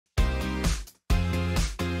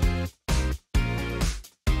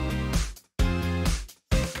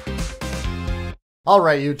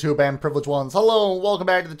Alright, YouTube and privileged ones, hello and welcome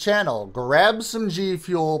back to the channel. Grab some G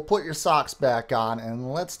Fuel, put your socks back on,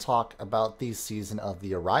 and let's talk about the season of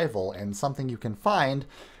the Arrival and something you can find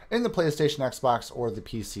in the PlayStation, Xbox, or the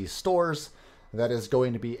PC stores. That is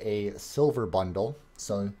going to be a silver bundle.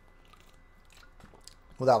 So,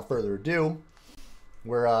 without further ado,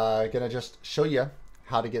 we're going to just show you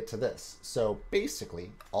how to get to this. So,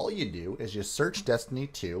 basically, all you do is you search Destiny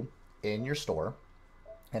 2 in your store,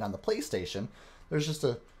 and on the PlayStation, there's just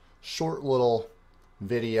a short little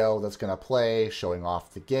video that's going to play showing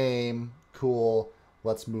off the game. Cool.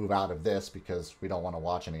 Let's move out of this because we don't want to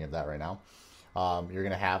watch any of that right now. You're going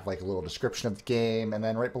to have like a little description of the game, and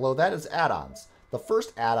then right below that is add-ons. The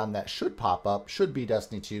first add-on that should pop up should be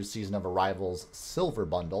Destiny 2 Season of Arrival's Silver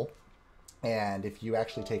Bundle. And if you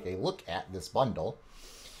actually take a look at this bundle,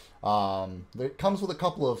 it comes with a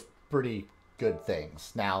couple of pretty good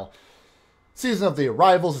things. Now, Season of the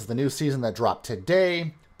Arrivals is the new season that dropped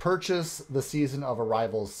today. Purchase the Season of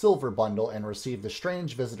Arrivals Silver Bundle and receive the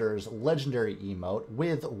Strange Visitor's Legendary Emote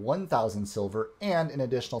with 1,000 silver and an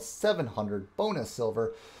additional 700 bonus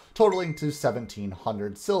silver, totaling to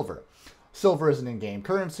 1,700 silver. Silver is an in-game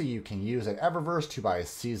currency you can use at Eververse to buy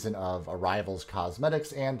Season of Arrivals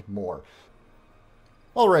cosmetics and more.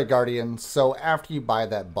 Alright, Guardians, so after you buy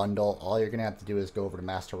that bundle, all you're going to have to do is go over to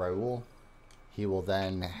Master Raoul. He will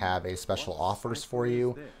then have a special offers for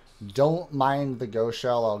you. Don't mind the Ghost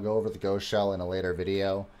Shell. I'll go over the Ghost Shell in a later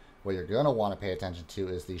video. What you're going to want to pay attention to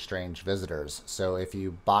is the Strange Visitors. So if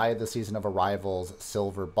you buy the Season of Arrivals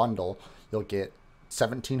Silver Bundle, you'll get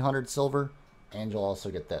 1,700 silver, and you'll also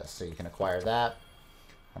get this. So you can acquire that,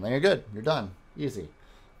 and then you're good. You're done. Easy.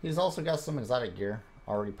 He's also got some exotic gear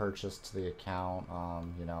already purchased to the account.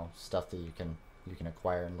 You know, stuff that you can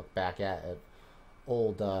acquire and look back at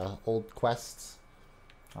old quests,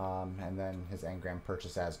 and then his engram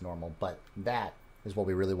purchase as normal. But that is what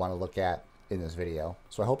we really want to look at in this video.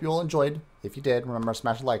 So I hope you all enjoyed. If you did, remember to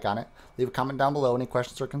smash a like on it, leave a comment down below any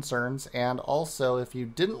questions or concerns, and also if you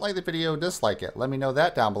didn't like the video, dislike it, let me know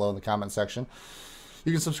that down below in the comment section.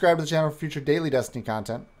 You can subscribe to the channel for future daily Destiny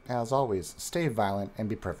content. As always, stay violent and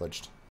be privileged.